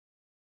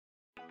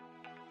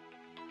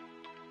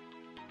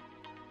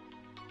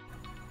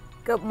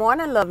Good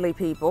morning, lovely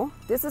people.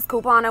 This is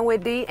Couponing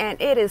with D, and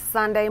it is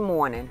Sunday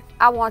morning.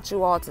 I want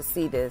you all to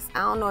see this. I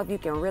don't know if you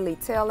can really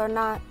tell or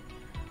not.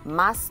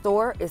 My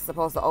store is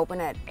supposed to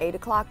open at 8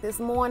 o'clock this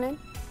morning,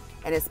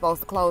 and it's supposed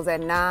to close at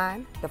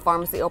 9. The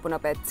pharmacy open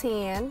up at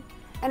 10,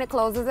 and it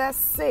closes at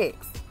 6.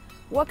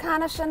 What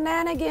kind of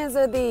shenanigans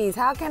are these?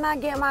 How can I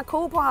get my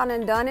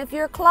couponing done if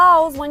you're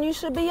closed when you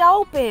should be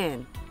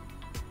open?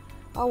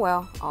 Oh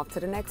well, off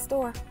to the next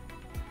store.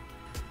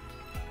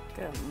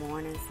 Good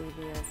morning,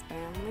 CVS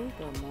family.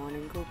 Good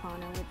morning,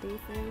 Couponing with D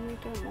family.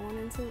 Good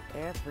morning to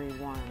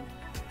everyone.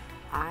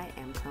 I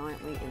am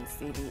currently in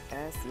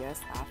CVS.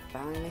 Yes, I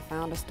finally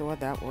found a store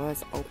that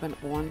was open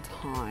on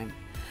time.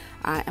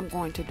 I am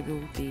going to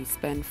do the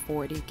spend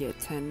 40, get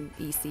 10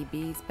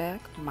 ECBs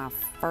back. My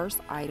first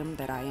item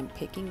that I am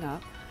picking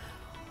up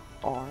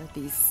are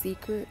these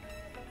Secret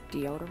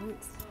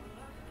deodorants,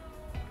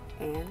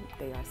 and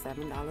they are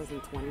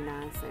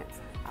 $7.29.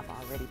 I've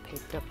already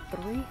picked up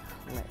 3.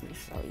 Let me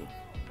show you.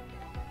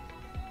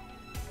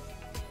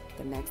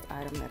 The next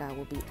item that I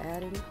will be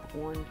adding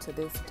on to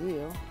this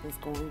deal is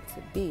going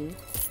to be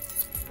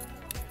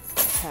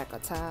a pack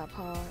of Tide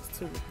Pods,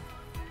 2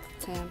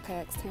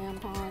 Tampax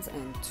tampons,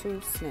 and 2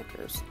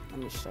 Snickers. Let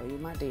me show you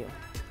my deal.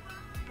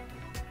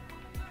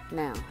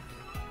 Now,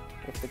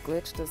 if the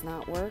glitch does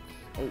not work,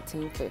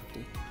 $18.50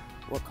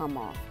 will come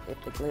off.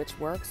 If the glitch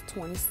works,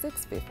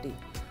 $26.50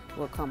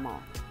 will come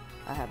off.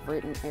 I have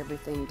written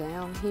everything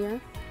down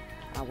here.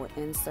 I will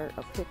insert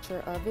a picture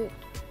of it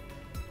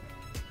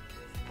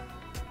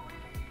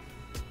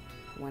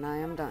when I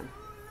am done.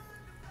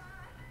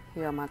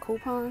 Here are my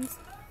coupons.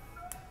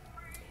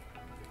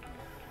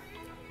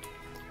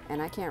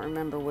 And I can't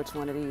remember which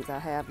one of these I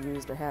have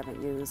used or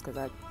haven't used because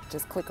I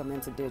just click them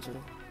into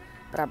digital.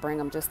 But I bring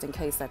them just in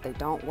case that they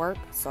don't work.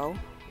 So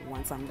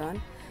once I'm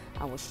done,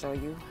 I will show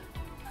you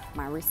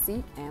my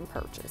receipt and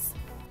purchase.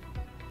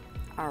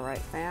 All right,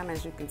 fam,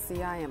 as you can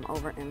see, I am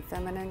over in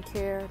feminine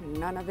care.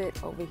 None of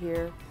it over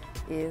here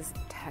is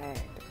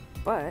tagged,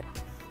 but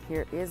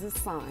here is a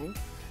sign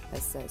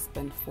that says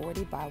spend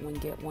 40, buy one,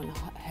 get one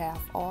half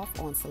off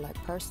on select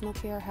personal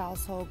care,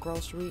 household,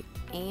 grocery,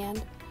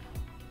 and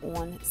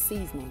on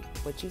seasonal.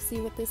 But you see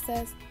what this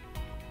says?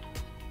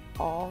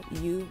 All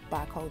you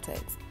by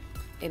Kotex.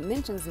 It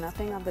mentions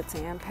nothing of the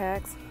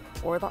Tampax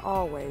or the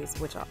Always,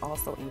 which are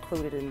also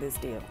included in this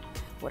deal.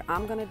 What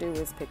I'm gonna do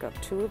is pick up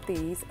 2 of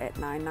these at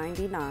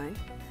 $9.99,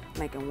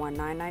 making one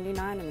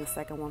 $9.99 and the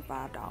second one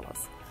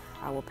 $5.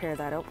 I will pair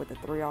that up with the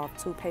 3 off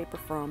 2 paper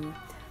from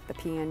the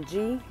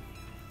P&G,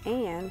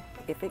 and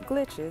if it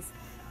glitches,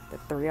 the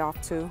 3 off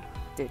 2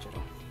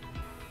 digital.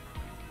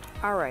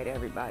 All right,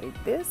 everybody,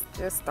 this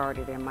just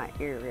started in my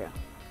area.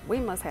 We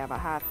must have a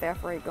high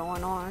theft rate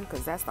going on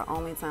because that's the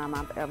only time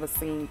I've ever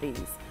seen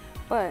these.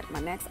 But my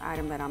next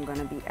item that I'm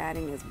gonna be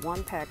adding is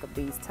 1 pack of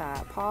these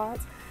Tide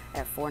Pods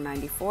at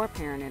 $4.94,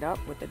 pairing it up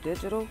with the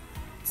digital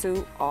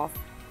 2 off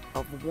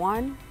of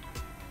 1,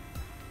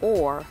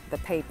 or the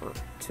paper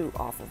 2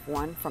 off of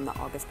 1 from the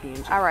August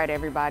P&G. All right,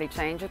 everybody,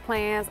 change your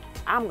plans.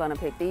 I'm gonna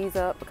pick these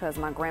up because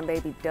my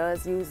grandbaby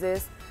does use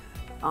this.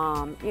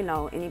 You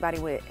know, anybody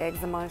with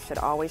eczema should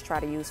always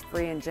try to use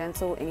Free and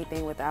Gentle,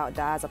 anything without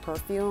dyes or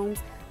perfumes.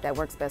 That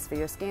works best for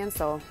your skin,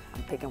 so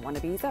I'm picking one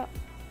of these up.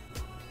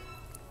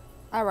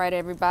 All right,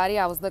 everybody,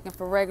 I was looking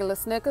for regular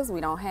Snickers.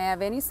 We don't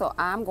have any, so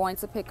I'm going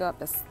to pick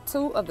up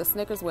 2 of the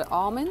Snickers with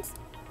almonds,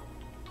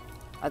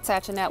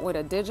 attaching that with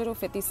a digital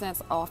 50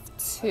 cents off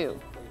 2.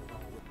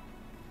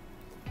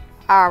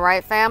 All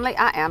right, family,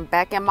 I am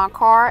back in my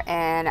car,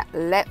 and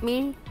let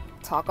me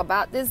talk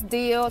about this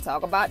deal,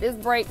 talk about this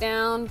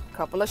breakdown, a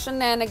couple of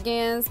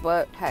shenanigans.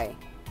 But hey,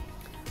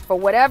 for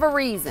whatever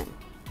reason,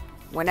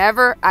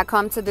 whenever I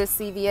come to this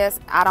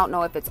CVS, I don't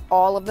know if it's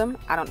all of them.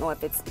 I don't know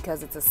if it's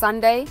because it's a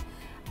Sunday.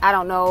 I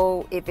don't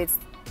know if it's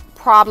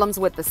problems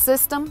with the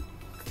system,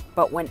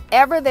 but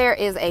whenever there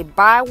is a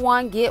buy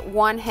one, get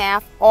one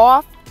half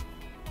off,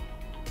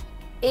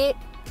 it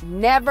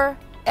never,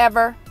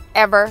 ever,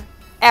 ever,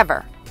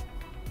 ever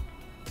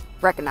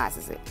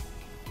recognizes it.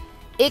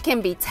 It can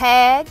be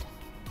tagged,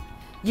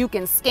 you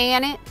can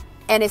scan it,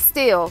 and it's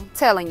still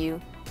telling you,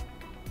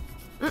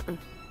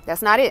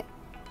 that's not it.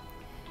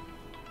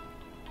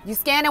 You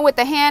scan it with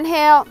the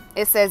handheld,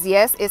 it says,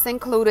 yes, it's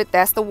included,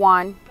 that's the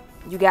one,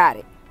 you got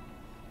it.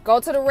 Go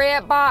to the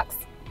red box,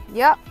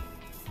 yep,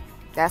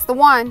 that's the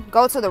one.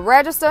 Go to the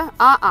register,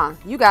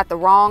 you got the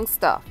wrong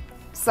stuff.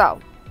 So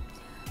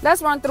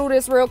let's run through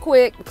this real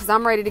quick because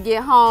I'm ready to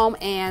get home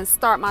and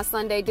start my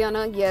Sunday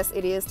dinner. Yes,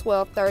 it is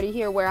 12:30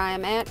 here where I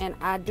am at, and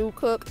I do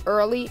cook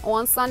early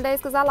on Sundays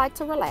because I like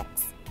to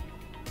relax.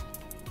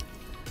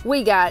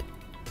 We got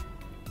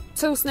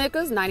 2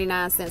 Snickers,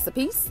 99 cents a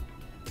piece,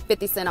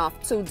 50 cent off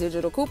 2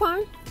 digital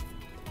coupon.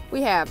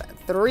 We have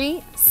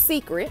 3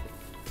 Secret.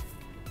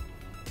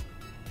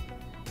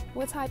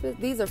 What type is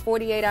these? Are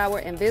 48-hour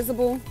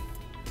invisible.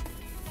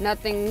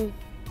 Nothing.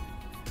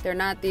 They're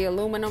not the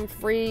aluminum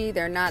free.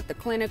 They're not the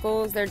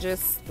clinicals. They're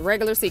just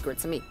regular Secret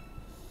to me.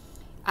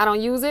 I don't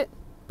use it,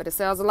 but it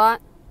sells a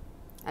lot.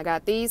 I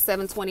got these,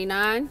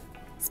 $7.29.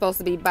 Supposed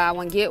to be buy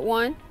one get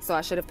one, so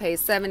I should have paid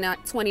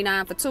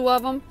 $7.29 for 2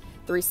 of them,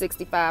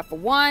 $3.65 for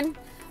 1.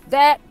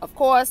 That, of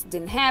course,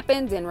 didn't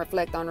happen, didn't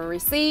reflect on the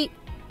receipt.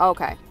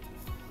 Okay.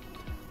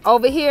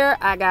 Over here,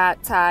 I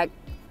got Tide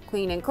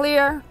Clean and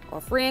Clear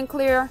or Free and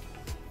Clear,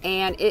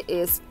 and it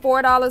is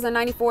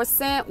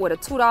 $4.94 with a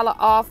 $2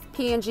 off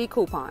P&G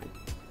coupon.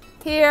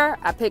 Here,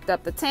 I picked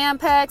up the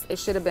Tampax. It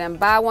should have been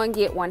buy one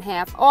get one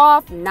half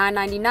off,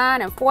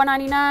 $9.99 and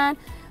 $4.99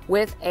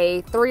 with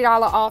a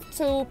 $3 off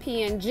 2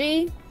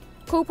 P&G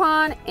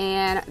coupon,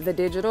 and the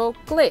digital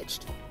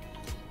glitched.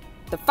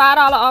 The $5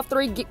 off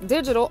 3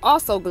 digital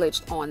also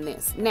glitched on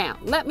this. Now,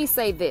 let me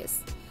say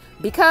this.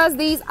 Because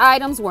these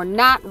items were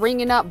not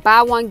ringing up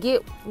buy one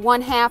get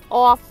one half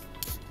off,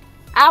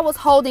 I was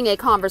holding a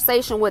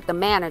conversation with the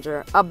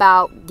manager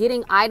about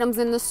getting items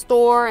in the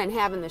store and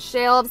having the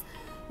shelves,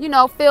 you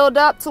know, filled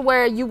up to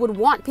where you would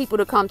want people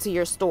to come to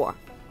your store.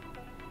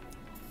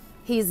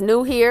 He's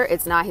new here.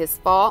 It's not his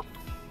fault.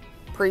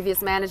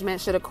 Previous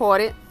management should have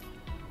caught it.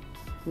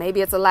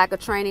 Maybe it's a lack of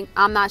training.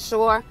 I'm not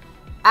sure.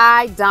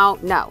 I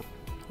don't know.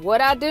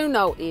 What I do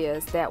know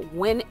is that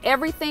when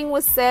everything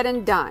was said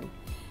and done,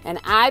 and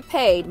I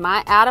paid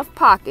my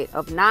out-of-pocket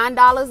of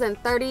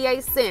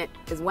 $9.38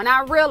 is when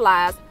I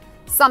realized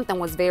something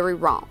was very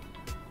wrong.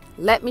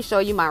 Let me show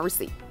you my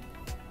receipt.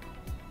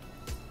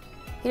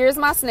 Here's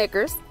my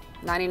Snickers,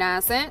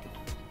 99 cents,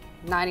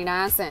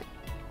 99 cents.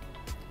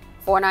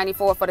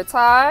 $4.94 for the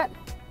Tide.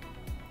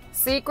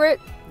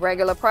 Secret,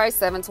 regular price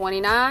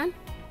 $7.29,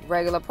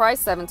 regular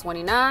price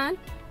 $7.29,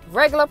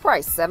 regular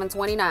price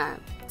 $7.29.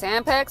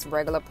 Tampax,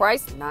 regular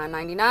price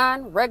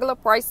 $9.99, regular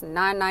price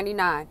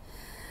 $9.99.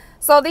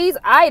 So these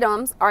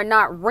items are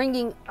not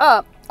ringing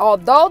up,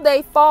 although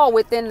they fall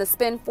within the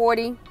spend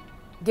 40,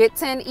 get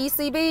 10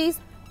 ECBs,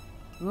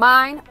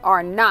 mine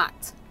are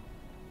not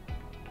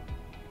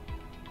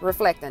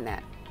reflecting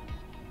that.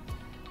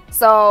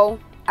 So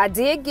I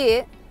did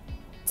get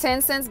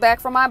 10 cents back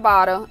from my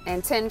bottle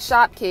and 10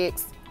 shop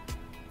kicks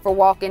for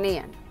walking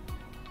in.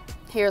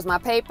 Here's my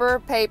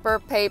paper, 2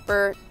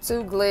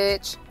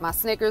 glitch, my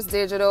Snickers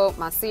digital,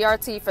 my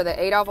CRT for the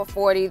 8 off of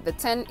 40, the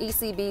 10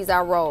 ECBs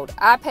I rolled.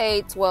 I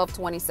paid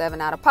 $12.27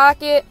 out of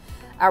pocket.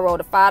 I rolled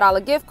a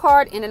 $5 gift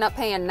card, ended up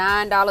paying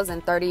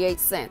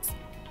 $9.38.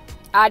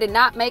 I did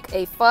not make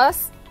a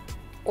fuss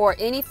or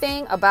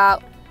anything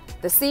about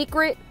the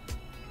Secret.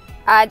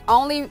 I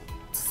only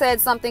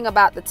said something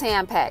about the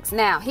Tampax.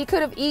 Now, he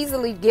could have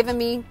easily given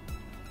me,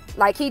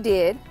 like he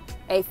did,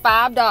 a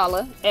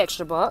 $5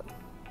 extra buck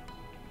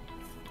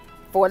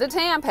for the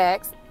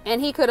Tampax, and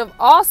he could have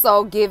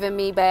also given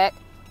me back,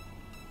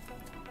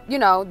 you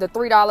know, the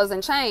 $3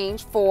 and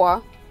change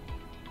for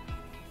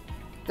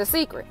the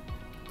Secret.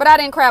 But I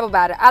didn't crab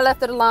about it. I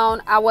left it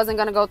alone. I wasn't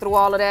going to go through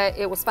all of that.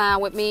 It was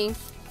fine with me.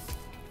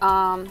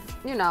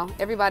 You know,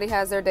 everybody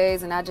has their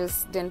days, and I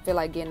just didn't feel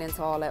like getting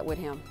into all that with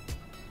him.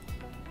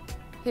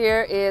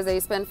 Here is a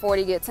spend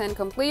 40, get 10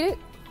 completed.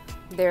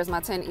 There's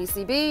my 10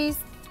 ECBs.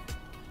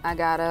 I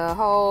got a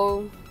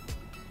whole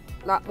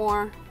lot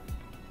more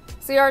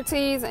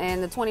CRTs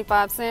and the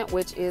 25 cent,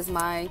 which is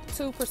my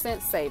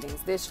 2%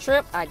 savings. This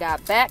trip I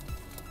got back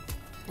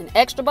an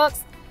extra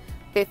bucks,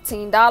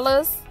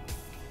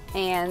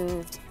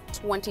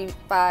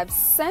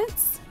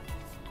 $15.25.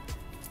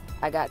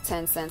 I got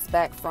 10 cents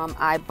back from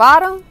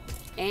Ibotta,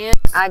 and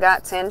I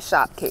got 10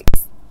 shop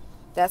kicks.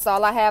 That's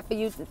all I have for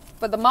you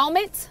for the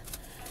moment.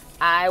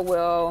 I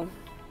will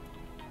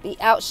be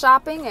out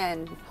shopping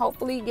and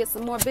hopefully get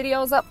some more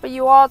videos up for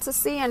you all to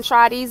see and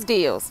try these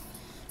deals.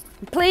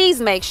 Please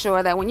make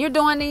sure that when you're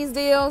doing these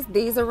deals,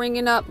 these are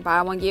ringing up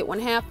buy one get one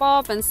half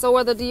off, and so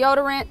are the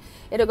deodorant.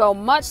 It'll go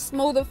much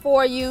smoother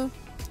for you,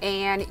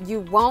 and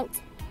you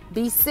won't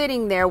be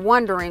sitting there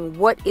wondering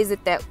what is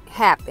it that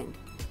happened.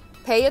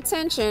 Pay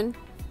attention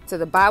to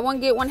the buy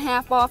one get one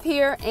half off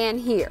here and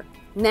here.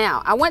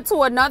 Now, I went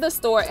to another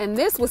store and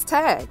this was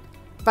tagged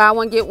buy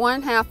one get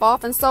one half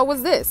off, and so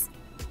was this.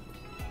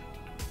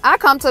 I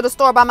come to the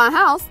store by my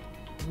house,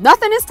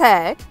 nothing is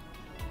tagged,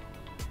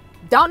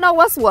 don't know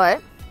what's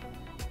what.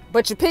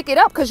 But you pick it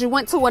up because you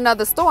went to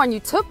another store and you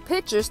took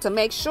pictures to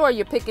make sure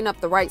you're picking up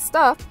the right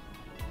stuff.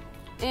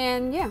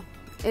 And yeah,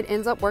 it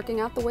ends up working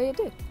out the way it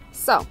did.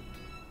 So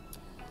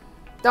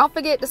don't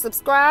forget to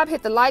subscribe,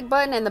 hit the like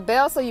button and the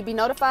bell so you'll be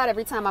notified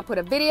every time I put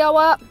a video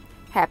up.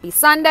 Happy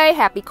Sunday,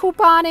 happy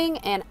couponing,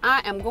 and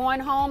I am going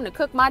home to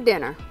cook my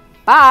dinner.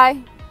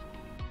 Bye.